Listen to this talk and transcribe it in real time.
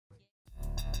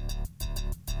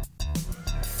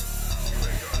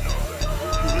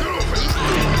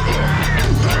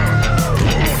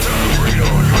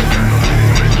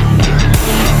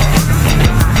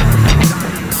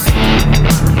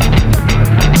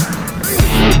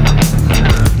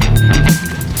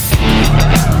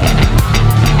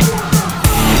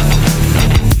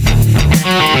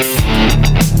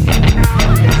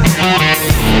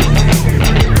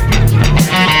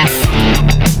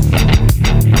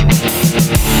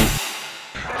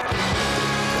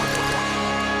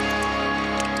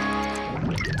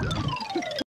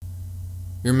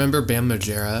You remember Bam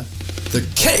Margera? The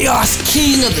Chaos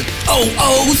King of the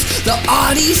OOs, the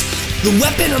Oddies, the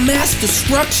weapon of mass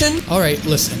destruction? Alright,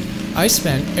 listen. I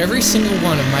spent every single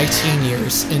one of my teen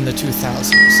years in the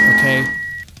 2000s, okay?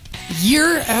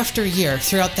 Year after year,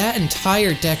 throughout that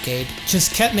entire decade,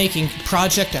 just kept making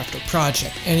project after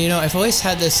project. And you know, I've always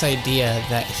had this idea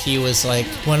that he was like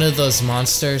one of those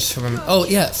monsters from,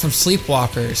 from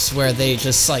Sleepwalkers, where they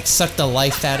just like suck the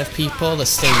life out of people to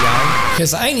stay young.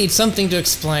 Because I need something to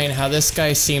explain how this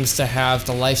guy seems to have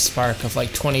the life spark of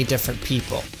like 20 different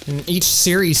people. And each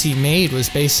series he made was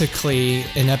basically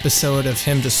an episode of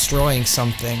him destroying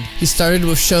something. He started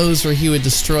with shows where he would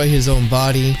destroy his own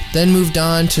body, then moved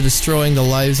on to destroying the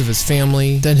lives of his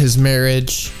family, then his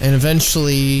marriage, and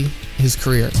eventually his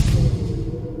career.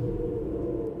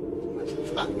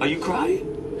 Are you crying?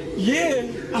 Yeah.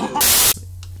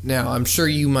 Now, I'm sure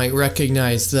you might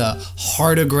recognize the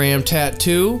heartogram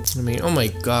tattoo. I mean, oh my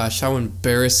gosh, how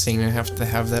embarrassing to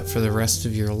have that for the rest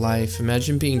of your life.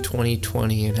 Imagine being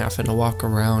 2020 and having to walk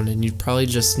around, and you'd probably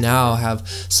just now have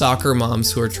soccer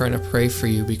moms who are trying to pray for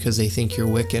you because they think you're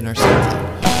Wiccan or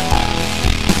something.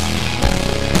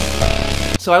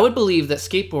 So I would believe that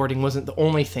skateboarding wasn't the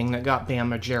only thing that got Bam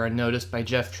Margera noticed by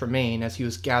Jeff Tremaine as he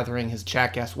was gathering his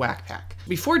Jackass whack pack.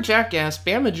 Before Jackass,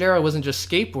 Bam Margera wasn't just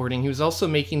skateboarding, he was also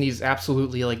making these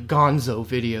absolutely like gonzo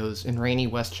videos in rainy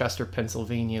Westchester,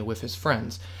 Pennsylvania with his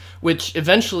friends, which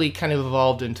eventually kind of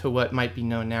evolved into what might be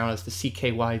known now as the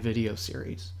CKY video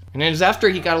series. And it was after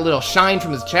he got a little shine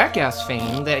from his Jackass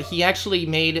fame that he actually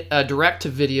made a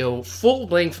direct-to-video,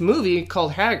 full-length movie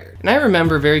called Haggard. And I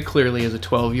remember very clearly as a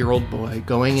 12-year-old boy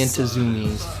going into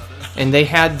Zoomies, and they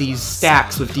had these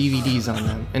stacks with DVDs on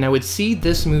them, and I would see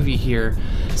this movie here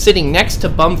sitting next to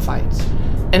bum fights,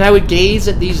 and I would gaze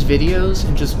at these videos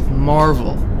and just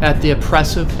marvel at the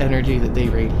oppressive energy that they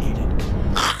radiated.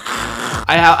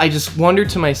 I just wondered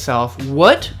to myself,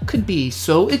 what could be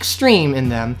so extreme in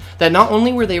them that not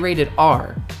only were they rated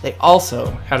R, they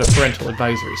also had a parental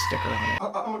advisory sticker on it.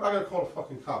 I gotta call the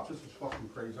fucking cops. This is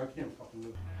fucking crazy. I can't fucking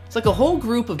live. It's like a whole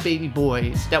group of baby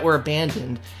boys that were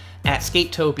abandoned at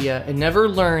Skatopia and never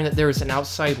learned that there was an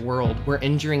outside world where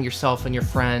injuring yourself and your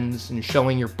friends and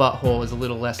showing your butthole is a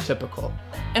little less typical.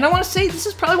 And I want to say this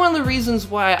is probably one of the reasons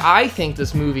why I think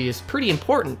this movie is pretty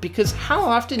important, because how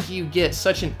often do you get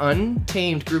such an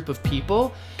untamed group of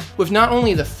people with not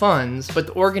only the funds, but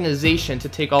the organization to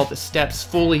take all the steps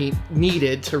fully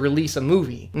needed to release a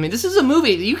movie? I mean, this is a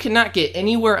movie that you cannot get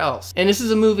anywhere else. And this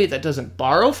is a movie that doesn't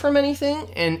borrow from anything,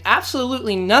 and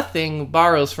absolutely nothing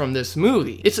borrows from this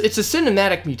movie. It's a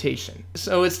cinematic mutation.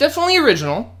 So it's definitely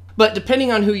original, but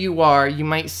depending on who you are, you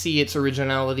might see its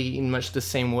originality in much the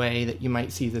same way that you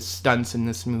might see the stunts in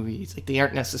this movie. It's like they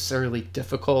aren't necessarily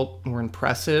difficult or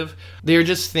impressive. They're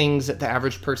just things that the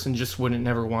average person just wouldn't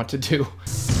never want to do.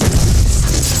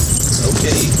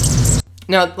 Okay.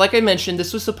 Now, like I mentioned,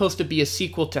 this was supposed to be a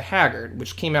sequel to Haggard,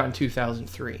 which came out in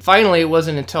 2003. Finally, it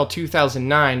wasn't until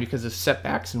 2009, because of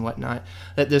setbacks and whatnot,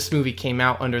 that this movie came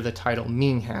out under the title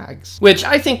Minghags, which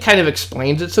I think kind of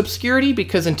explains its obscurity,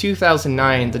 because in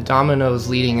 2009, the dominoes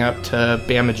leading up to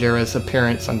Bam Margera's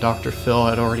appearance on Dr. Phil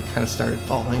had already kind of started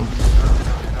falling.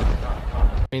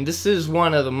 I mean, this is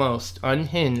one of the most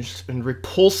unhinged and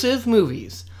repulsive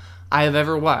movies I have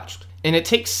ever watched. And it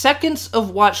takes seconds of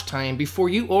watch time before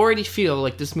you already feel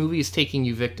like this movie is taking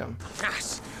you victim.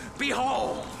 Yes,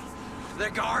 behold, the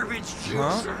garbage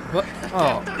juicer. Huh? What?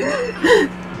 Oh.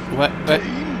 What?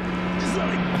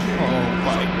 Oh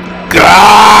my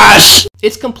gosh!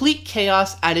 It's complete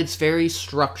chaos at its very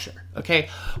structure, okay?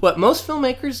 What most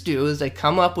filmmakers do is they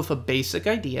come up with a basic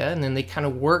idea and then they kind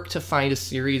of work to find a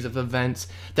series of events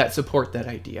that support that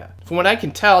idea. From what I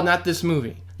can tell, not this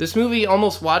movie. This movie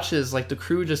almost watches like the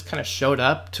crew just kind of showed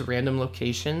up to random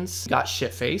locations, got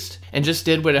shit-faced, and just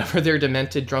did whatever their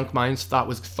demented drunk minds thought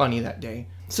was funny that day.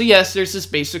 So yes, there's this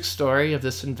basic story of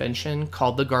this invention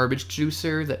called the garbage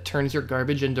juicer that turns your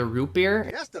garbage into root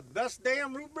beer. That's the best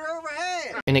damn root beer I ever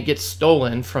had. And it gets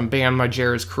stolen from Bam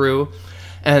Margera's crew,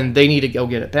 and they need to go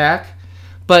get it back.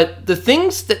 But the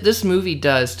things that this movie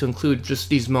does, to include just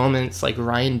these moments like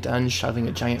Ryan Dunn shoving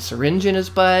a giant syringe in his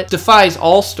butt, defies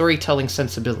all storytelling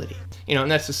sensibility. You know,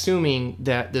 and that's assuming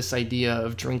that this idea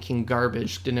of drinking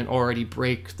garbage didn't already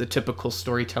break the typical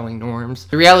storytelling norms.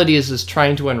 The reality is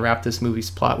trying to unwrap this movie's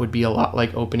plot would be a lot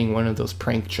like opening one of those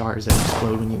prank jars that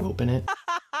explode when you open it.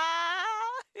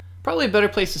 Probably a better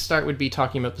place to start would be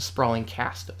talking about the sprawling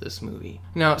cast of this movie.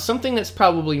 Now, something that's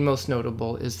probably most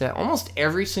notable is that almost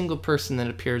every single person that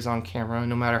appears on camera,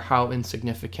 no matter how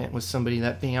insignificant, was somebody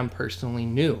that Bam personally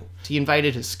knew. He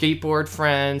invited his skateboard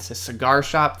friends, his cigar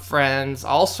shop friends,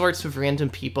 all sorts of random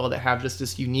people that have just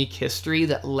this unique history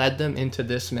that led them into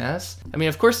this mess. I mean,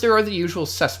 of course, there are the usual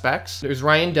suspects. There's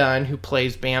Ryan Dunn, who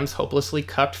plays Bam's hopelessly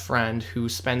cucked friend, who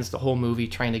spends the whole movie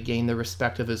trying to gain the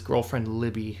respect of his girlfriend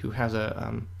Libby, who has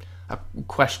a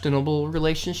questionable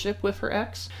relationship with her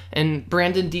ex. And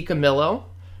Brandon Dicamillo,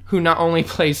 who not only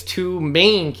plays 2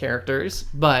 main characters,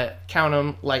 but count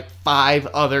them like 5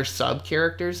 other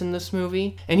sub-characters in this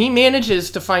movie. And he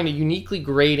manages to find a uniquely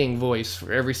grating voice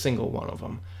for every single one of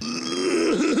them.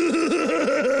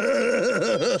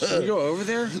 Should we go over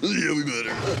there? Yeah, we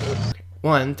better.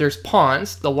 One, there's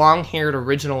Ponce, the long-haired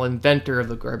original inventor of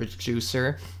the garbage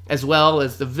juicer, as well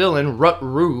as the villain,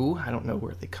 Rut-Roo, I don't know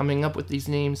where they're coming up with these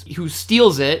names, who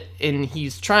steals it, and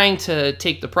he's trying to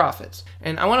take the profits.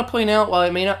 And I want to point out, while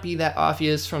it may not be that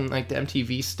obvious from like the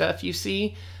MTV stuff you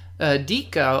see,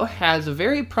 Dico has a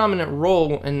very prominent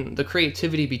role in the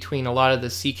creativity between a lot of the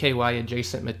CKY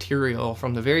adjacent material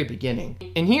from the very beginning.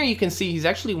 And here you can see he's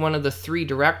actually one of the 3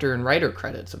 director and writer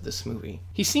credits of this movie.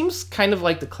 He seems kind of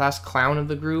like the class clown of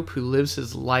the group who lives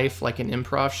his life like an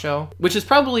improv show, which is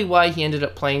probably why he ended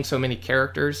up playing so many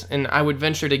characters, and I would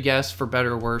venture to guess, for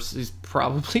better or worse, he's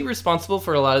probably responsible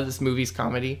for a lot of this movie's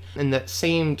comedy. In that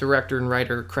same director and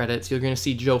writer credits, you're going to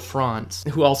see Joe Frantz,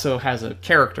 who also has a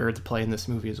character to play in this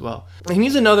movie as well. And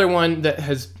he's another one that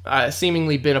has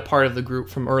seemingly been a part of the group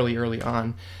from early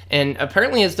on, and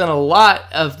apparently has done a lot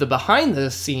of the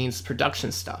behind-the-scenes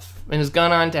production stuff, and has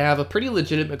gone on to have a pretty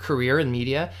legitimate career in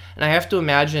media, and I have to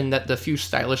imagine that the few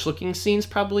stylish-looking scenes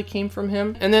probably came from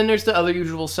him. And then there's the other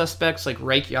usual suspects like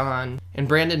Raikyan and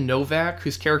Brandon Novak,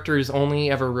 whose character is only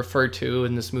ever referred to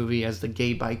in this movie as the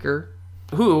gay biker,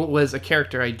 who was a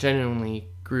character I genuinely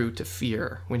grew to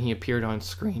fear when he appeared on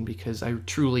screen, because I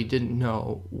truly didn't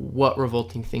know what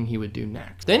revolting thing he would do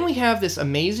next. Then we have this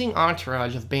amazing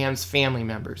entourage of Bam's family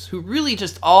members, who really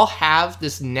just all have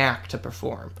this knack to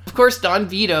perform. Of course, Don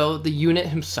Vito, the unit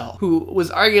himself, who was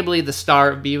arguably the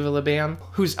star of Viva La Bam,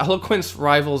 whose eloquence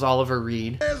rivals Oliver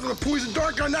Reed,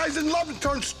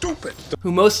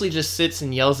 who mostly just sits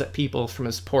and yells at people from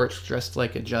his porch dressed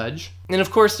like a judge. And of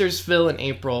course there's Phil and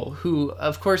April, who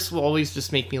of course will always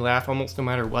just make me laugh almost no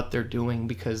matter what they're doing,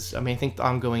 because I mean, I think the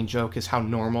ongoing joke is how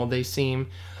normal they seem,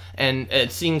 and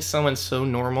seeing someone so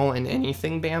normal in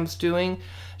anything Bam's doing,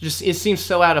 just it seems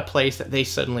so out of place that they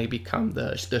suddenly become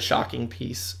the shocking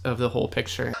piece of the whole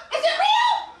picture. Is it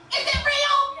real? Is it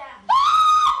real?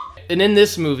 Yeah. And in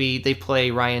this movie, they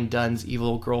play Ryan Dunn's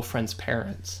evil girlfriend's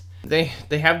parents. They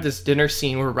have this dinner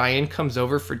scene where Ryan comes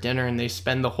over for dinner, and they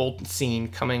spend the whole scene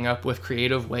coming up with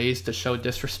creative ways to show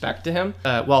disrespect to him,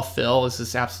 while Phil is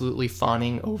just absolutely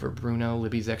fawning over Bruno,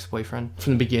 Libby's ex-boyfriend.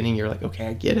 From the beginning, you're like, okay,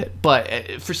 I get it.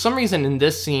 But for some reason in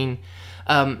this scene,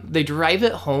 they drive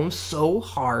it home so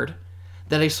hard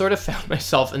that I sort of found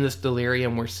myself in this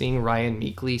delirium where seeing Ryan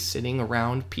meekly sitting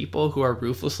around people who are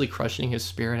ruthlessly crushing his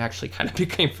spirit actually kind of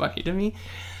became funny to me.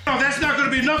 Oh, that's not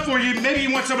going to be enough for you. Maybe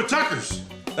you want some of Tucker's.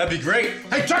 That'd be great.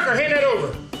 Hey, Tucker, hand that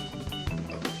over.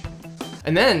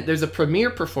 And then there's a premiere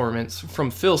performance from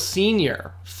Phil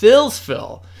Sr., Phil's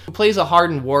Phil, who plays a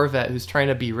hardened war vet who's trying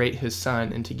to berate his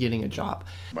son into getting a job.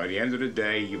 By the end of the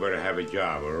day, you better have a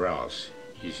job or else.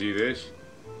 You see this?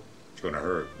 It's gonna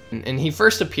hurt. And he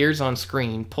first appears on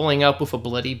screen, pulling up with a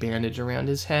bloody bandage around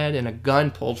his head and a gun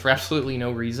pulled for absolutely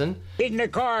no reason. Get in the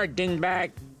car,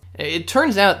 dingbat. It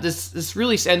turns out this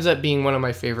really ends up being one of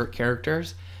my favorite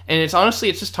characters. And it's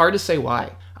just hard to say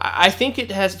why. I think it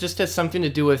has something to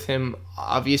do with him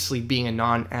obviously being a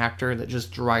non-actor that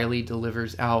just dryly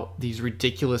delivers out these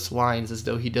ridiculous lines as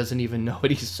though he doesn't even know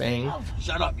what he's saying.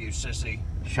 Shut up, you sissy.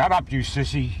 Shut up, you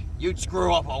sissy. You'd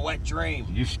screw up a wet dream.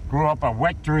 You screw up a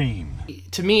wet dream.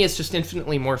 To me, it's just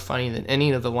infinitely more funny than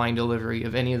any of the line delivery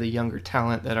of any of the younger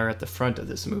talent that are at the front of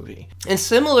this movie. And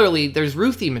similarly, there's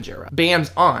Ruthie Margera,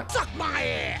 Bam's aunt. Suck my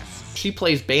ass. She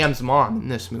plays Bam's mom in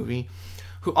this movie,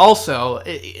 who also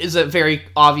is a very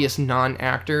obvious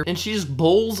non-actor, and she just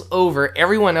bowls over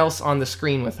everyone else on the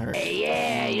screen with her.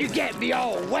 Yeah, you get me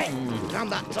all wet. I'm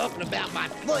not talking about my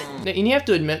foot. And you have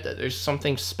to admit that there's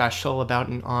something special about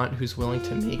an aunt who's willing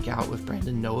to make out with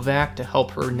Brandon Novak to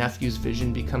help her nephew's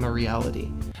vision become a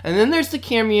reality. And then there's the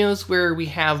cameos where we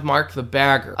have Mark the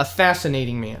Bagger, a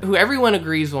fascinating man, who everyone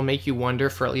agrees will make you wonder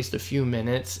for at least a few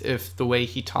minutes if the way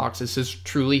he talks is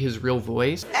truly his real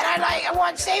voice. And I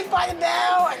want Saved by the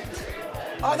Bell.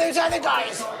 Oh, there's other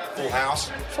guys. Full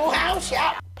House. Full House,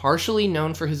 yeah. Partially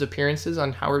known for his appearances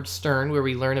on Howard Stern, where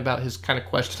we learn about his kind of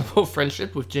questionable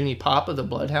friendship with Jimmy Pop of the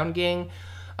Bloodhound Gang,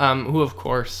 who, of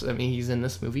course, I mean, he's in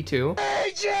this movie, too.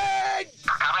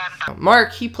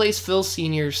 Mark, he plays Phil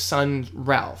Sr.'s son,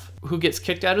 Ralph, who gets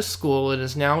kicked out of school and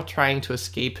is now trying to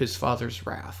escape his father's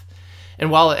wrath. And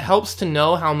while it helps to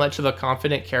know how much of a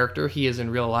confident character he is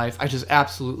in real life, I just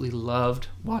absolutely loved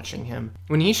watching him.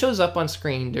 When he shows up on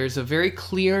screen, there's a very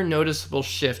clear, noticeable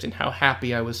shift in how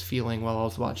happy I was feeling while I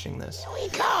was watching this. Here we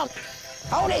come.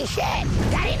 Holy shit.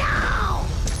 Daddy, no.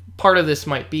 Part of this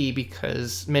might be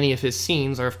because many of his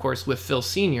scenes are, of course, with Phil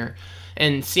Sr.,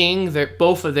 and seeing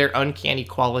both of their uncanny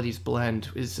qualities blend,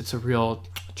 it's a real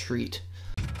treat.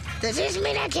 Does this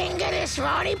mean I can get a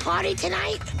sorority party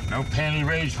tonight? No panty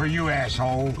raise for you,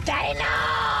 asshole. Daddy,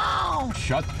 no!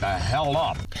 Shut the hell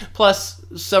up. Plus,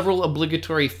 several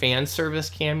obligatory fan service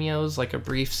cameos, like a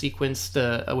brief sequence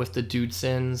with the Dude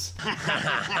Sins. I'm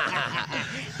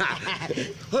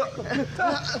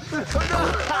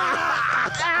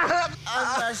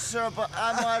not sure, but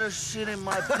I might have shit in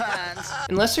my pants.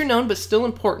 And lesser known, but still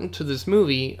important to this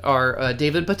movie, are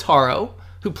David Bataro,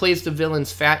 who plays the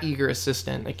villain's fat, eager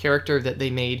assistant, a character that they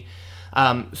made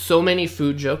so many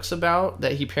food jokes about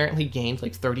that he apparently gained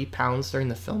like 30 pounds during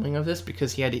the filming of this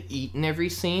because he had to eat in every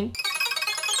scene.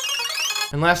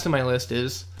 And last on my list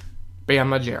is Bam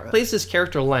Margera. Plays this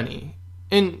character Lenny.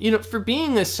 And, you know, for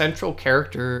being a central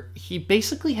character, he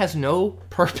basically has no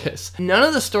purpose. None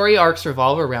of the story arcs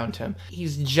revolve around him.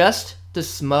 He's just the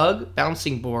smug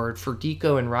bouncing board for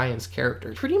Dico and Ryan's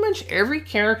characters. Pretty much every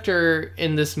character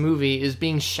in this movie is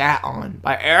being shat on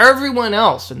by everyone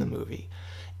else in the movie,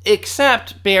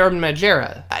 except Bam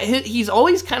Margera. He's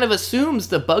always kind of assumes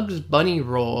the Bugs Bunny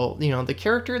role, you know, the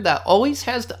character that always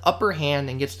has the upper hand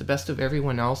and gets the best of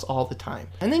everyone else all the time.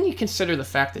 And then you consider the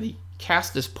fact that he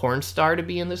cast this porn star to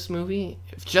be in this movie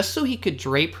just so he could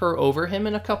drape her over him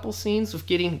in a couple scenes with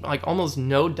getting like almost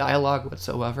no dialogue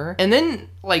whatsoever. And then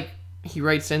like he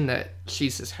writes in that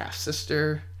she's his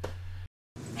half-sister.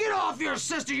 Get off your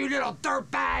sister, you little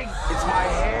dirtbag! It's my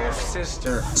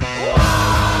half-sister.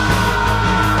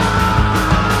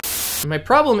 My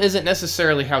problem isn't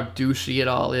necessarily how douchey it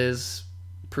all is,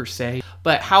 per se,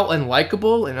 but how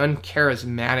unlikable and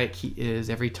uncharismatic he is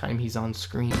every time he's on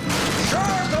screen.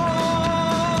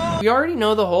 We already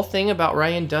know the whole thing about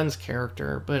Ryan Dunn's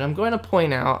character, but I'm going to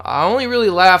point out, I only really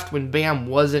laughed when Bam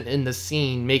wasn't in the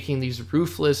scene making these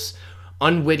ruthless,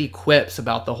 unwitty quips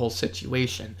about the whole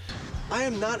situation. I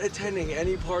am not attending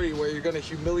any party where you're going to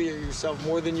humiliate yourself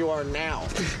more than you are now,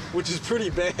 which is pretty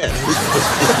bad.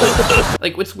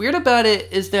 Like, what's weird about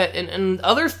it is that in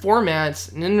other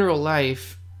formats and in real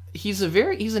life, he's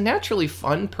a naturally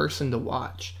fun person to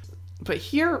watch. But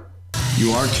here,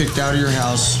 you are kicked out of your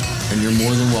house, and you're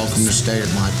more than welcome to stay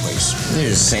at my place. You're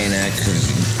just saying that because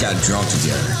we got drunk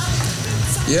together.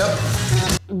 Yep.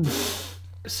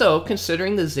 So,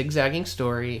 considering the zigzagging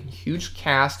story, huge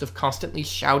cast of constantly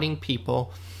shouting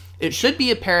people, it should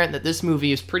be apparent that this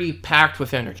movie is pretty packed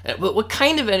with energy. But what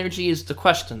kind of energy is the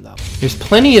question, though? There's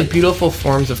plenty of beautiful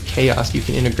forms of chaos you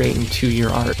can integrate into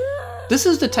your art. This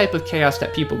is the type of chaos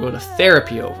that people go to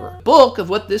therapy over. The bulk of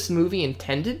what this movie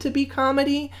intended to be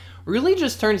comedy really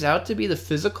just turns out to be the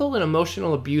physical and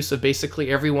emotional abuse of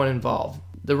basically everyone involved.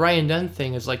 The Ryan Dunn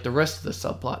thing is like the rest of the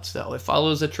subplots, though. It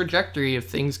follows a trajectory of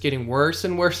things getting worse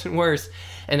and worse and worse,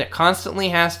 and it constantly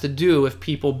has to do with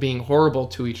people being horrible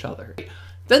to each other.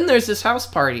 Then there's this house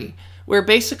party, where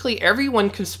basically everyone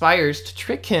conspires to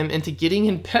trick him into getting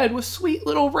in bed with sweet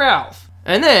little Ralph.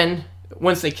 And then,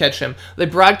 once they catch him, they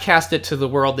broadcast it to the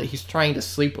world that he's trying to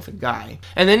sleep with a guy.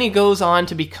 And then he goes on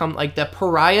to become like the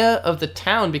pariah of the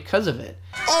town because of it.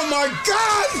 Oh my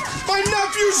God! My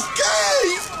nephew's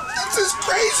gay! This is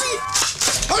crazy!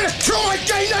 I'm gonna kill my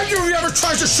gay nephew if he ever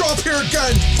tries to show up here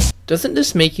again! Doesn't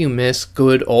this make you miss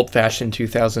good old-fashioned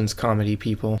 2000s comedy,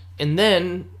 people? And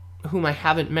then, whom I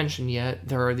haven't mentioned yet,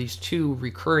 there are these two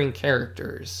recurring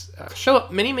characters. Show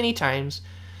up many, many times,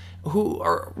 who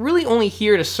are really only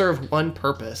here to serve one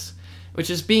purpose, which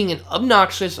is being an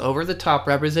obnoxious, over-the-top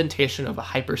representation of a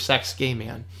hypersex gay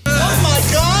man. Oh my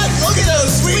God! Look at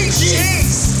those sweet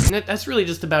cheeks! And that's really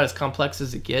just about as complex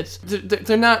as it gets.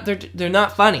 They're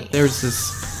not funny. There's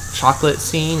this chocolate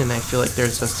scene, and I feel like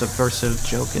there's a subversive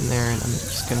joke in there, and I'm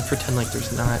just gonna pretend like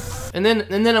there's not. And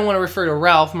then I want to refer to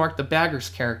Ralph, Mark the Bagger's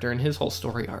character, and his whole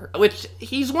story arc, which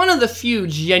he's one of the few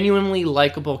genuinely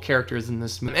likable characters in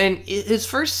this movie. And his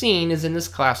first scene is in this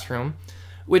classroom,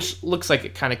 which looks like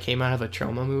it kind of came out of a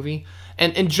trauma movie.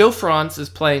 And Joe Frantz is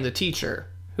playing the teacher,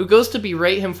 who goes to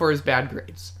berate him for his bad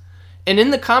grades. And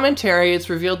in the commentary, it's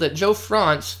revealed that Joe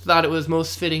Frantz thought it was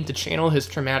most fitting to channel his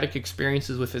traumatic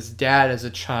experiences with his dad as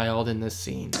a child in this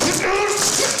scene.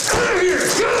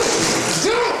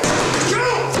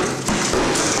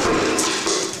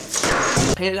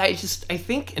 And I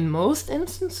think in most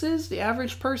instances, the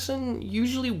average person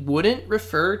usually wouldn't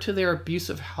refer to their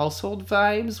abusive household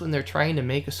vibes when they're trying to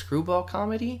make a screwball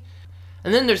comedy.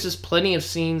 And then there's just plenty of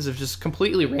scenes of just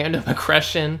completely random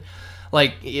aggression.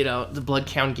 Like, you know, the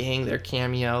Bloodhound Gang, their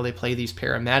cameo, they play these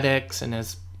paramedics, and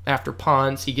after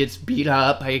Ponce, he gets beat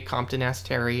up by Compton Ass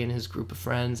Terry and his group of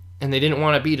friends. And they didn't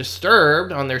want to be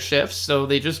disturbed on their shifts, so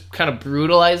they just kind of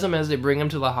brutalize him as they bring him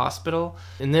to the hospital.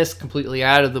 In this completely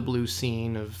out of the blue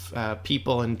scene of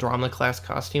people in drama class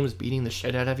costumes beating the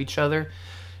shit out of each other,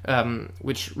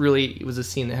 which really was a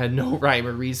scene that had no rhyme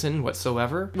or reason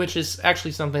whatsoever, which is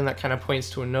actually something that kind of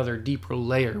points to another deeper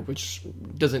layer, which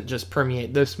doesn't just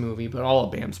permeate this movie, but all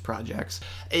of Bam's projects.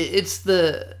 It's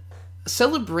the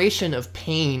celebration of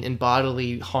pain and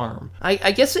bodily harm.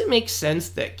 I guess it makes sense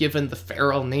that given the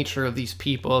feral nature of these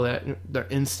people, that their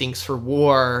instincts for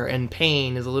war and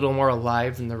pain is a little more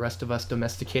alive than the rest of us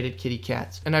domesticated kitty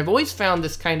cats. And I've always found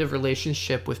this kind of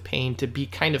relationship with pain to be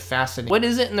kind of fascinating. What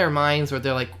is it in their minds where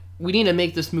they're like, we need to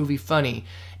make this movie funny,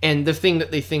 and the thing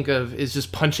that they think of is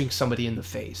just punching somebody in the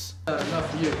face?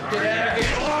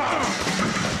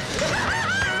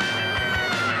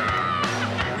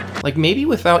 Like, maybe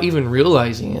without even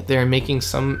realizing it, they're making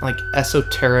some, like,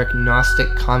 esoteric, Gnostic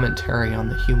commentary on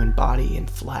the human body and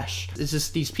flesh. It's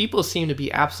just, these people seem to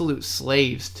be absolute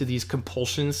slaves to these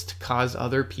compulsions to cause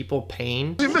other people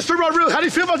pain. Mr. Rodriguez, how do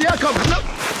you feel about the outcome?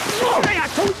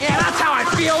 Yeah, that's how I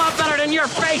feel. I'm better than your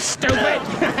face, stupid!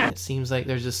 It seems like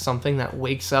there's just something that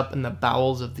wakes up in the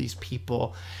bowels of these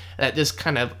people that just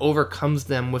kind of overcomes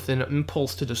them with an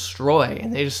impulse to destroy,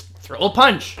 and they just throw a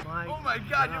punch. Oh my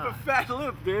god, you have a fat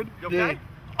lip, dude. You okay?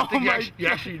 I think you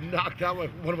actually knocked out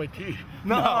one of my teeth.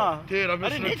 No, dude, I'm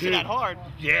missing a tooth. I didn't hit you that hard.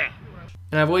 Yeah.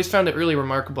 And I've always found it really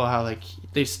remarkable how, like,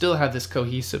 they still have this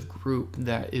cohesive group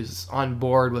that is on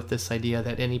board with this idea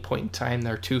that at any point in time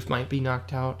their tooth might be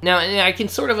knocked out. Now, I can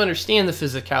sort of understand the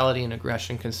physicality and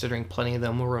aggression, considering plenty of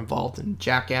them were involved in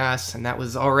Jackass, and that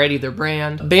was already their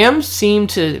brand. Bam seemed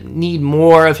to need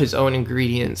more of his own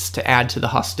ingredients to add to the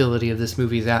hostility of this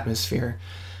movie's atmosphere.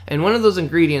 And one of those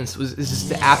ingredients is just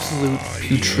the absolute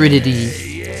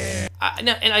putridity.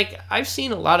 I've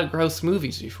seen a lot of gross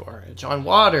movies before. John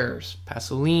Waters,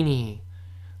 Pasolini,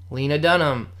 Lena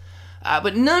Dunham.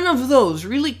 But none of those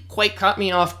really quite caught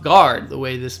me off guard the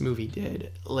way this movie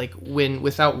did. Like when,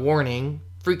 without warning,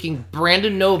 freaking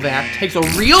Brandon Novak takes a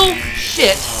real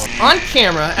shit on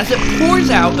camera as it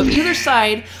pours out of either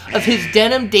side of his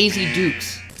denim Daisy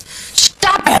Dukes.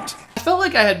 Stop it! I felt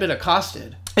like I had been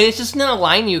accosted. And it's just not a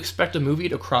line you expect a movie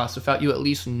to cross without you at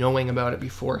least knowing about it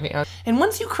beforehand. And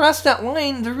once you cross that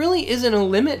line, there really isn't a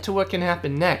limit to what can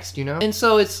happen next, you know? And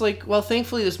so it's like, well,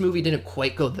 thankfully this movie didn't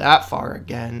quite go that far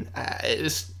again.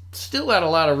 It still had a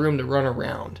lot of room to run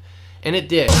around. And it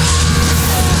did. Are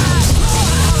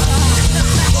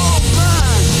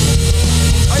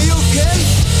you okay?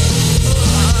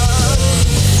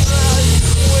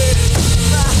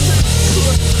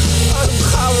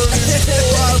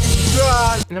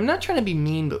 And I'm not trying to be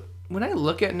mean, but when I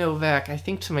look at Novak, I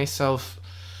think to myself,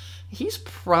 he's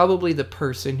probably the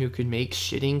person who could make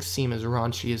shitting seem as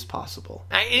raunchy as possible.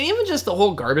 And even just the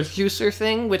whole garbage juicer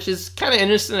thing, which is kind of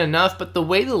innocent enough, but the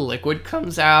way the liquid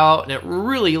comes out, and it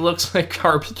really looks like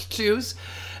garbage juice,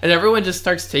 and everyone just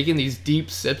starts taking these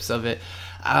deep sips of it,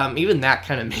 even that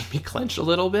kind of made me clench a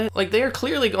little bit. Like, they are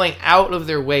clearly going out of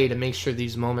their way to make sure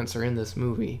these moments are in this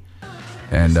movie.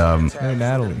 And hey,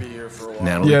 Natalie.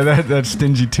 Yeah, that's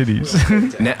Stingy Titties.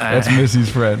 That's Missy's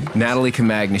friend. Natalie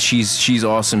Camagna. She's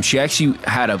awesome. She actually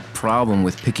had a problem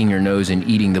with picking her nose and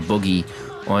eating the boogie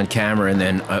on camera, and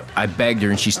then I begged her,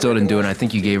 and she still didn't do it. And I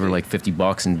think you gave her like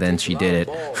 $50, and then she did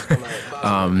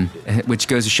it. Which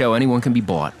goes to show anyone can be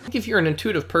bought. I think if you're an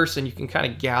intuitive person, you can kind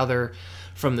of gather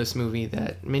from this movie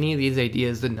that many of these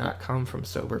ideas did not come from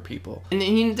sober people. And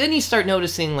then you start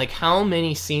noticing like how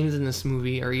many scenes in this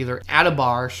movie are either at a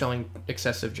bar showing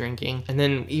excessive drinking, and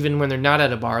then even when they're not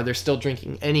at a bar, they're still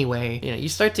drinking anyway. You know, you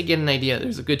start to get an idea.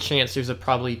 There's a good chance there's a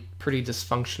probably pretty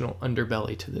dysfunctional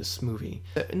underbelly to this movie.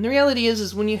 And the reality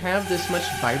is when you have this much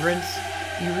vibrance,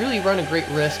 you really run a great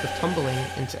risk of tumbling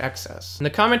into excess. In the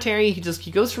commentary,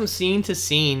 he goes from scene to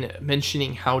scene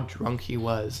mentioning how drunk he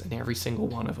was in every single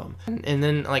one of them. And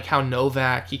then like how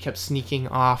Novak, he kept sneaking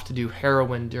off to do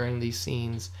heroin during these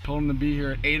scenes. Told him to be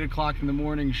here at 8 o'clock in the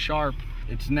morning sharp.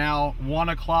 It's now 1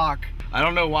 o'clock. I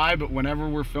don't know why, but whenever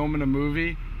we're filming a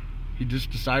movie, he just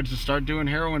decides to start doing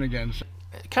heroin again.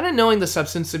 Kind of knowing the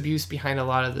substance abuse behind a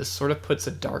lot of this sort of puts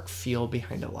a dark feel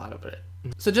behind a lot of it.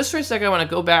 So just for a second, I want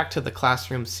to go back to the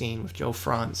classroom scene with Joe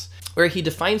Frantz, where he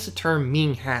defines the term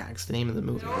Minghags, the name of the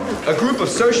movie. A group of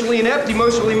socially inept,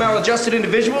 emotionally maladjusted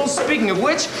individuals. Speaking of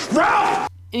which, Ralph!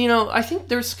 You know, I think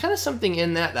there's kind of something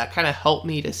in that kind of helped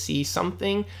me to see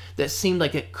something that seemed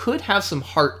like it could have some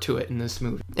heart to it in this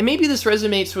movie. And maybe this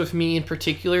resonates with me in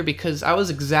particular because I was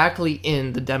exactly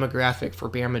in the demographic for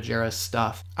Bam Margera's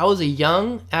stuff. I was a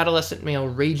young adolescent male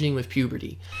raging with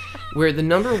puberty, where the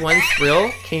 #1 thrill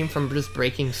came from just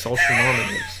breaking social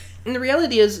normatives. And the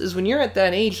reality is when you're at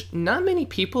that age, not many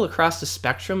people across the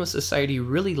spectrum of society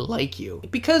really like you.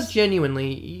 Because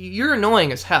genuinely, you're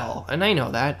annoying as hell, and I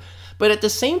know that. But at the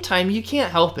same time, you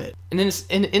can't help it. And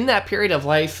in that period of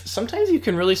life, sometimes you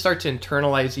can really start to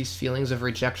internalize these feelings of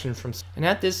rejection from... And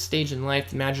at this stage in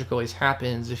life, the magic always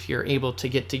happens if you're able to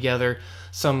get together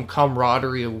some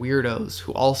camaraderie of weirdos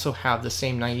who also have the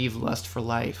same naive lust for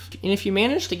life. And if you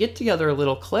manage to get together a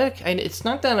little clique, and it's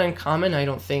not that uncommon, I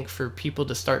don't think, for people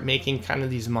to start making kind of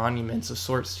these monuments of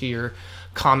sorts to your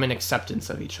common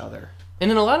acceptance of each other. And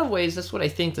in a lot of ways, that's what I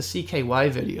think the CKY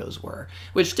videos were,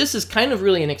 which this is kind of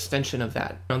really an extension of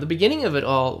that. You know, the beginning of it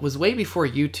all was way before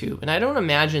YouTube, and I don't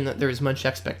imagine that there's much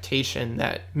expectation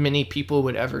that many people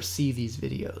would ever see these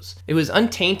videos. It was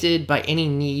untainted by any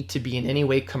need to be in any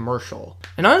way commercial.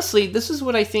 And honestly, this is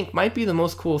what I think might be the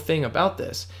most cool thing about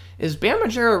this, is Bam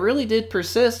Margera really did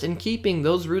persist in keeping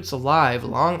those roots alive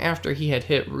long after he had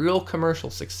hit real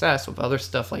commercial success with other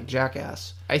stuff like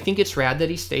Jackass. I think it's rad that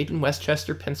he stayed in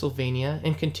Westchester, Pennsylvania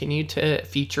and continued to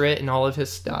feature it in all of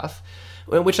his stuff,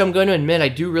 which I'm going to admit I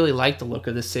do really like the look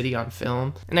of the city on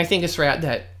film. And I think it's rad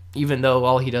that even though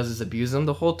all he does is abuse them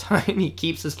the whole time, he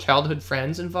keeps his childhood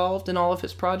friends involved in all of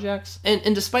his projects.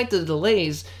 And despite the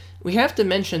delays, we have to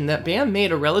mention that Bam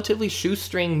made a relatively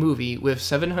shoestring movie with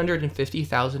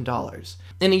 $750,000.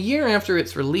 And a year after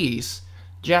its release,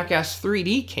 Jackass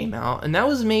 3D came out, and that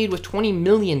was made with $20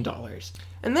 million.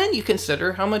 And then you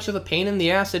consider how much of a pain in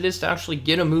the ass it is to actually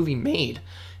get a movie made.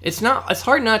 It's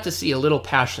hard not to see a little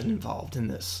passion involved in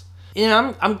this.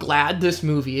 And I'm glad this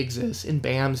movie exists in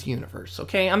Bam's universe,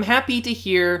 okay? I'm happy to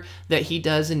hear that he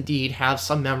does indeed have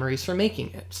some memories from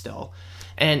making it still.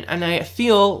 And I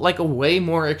feel like a way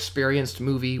more experienced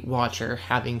movie watcher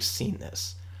having seen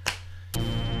this.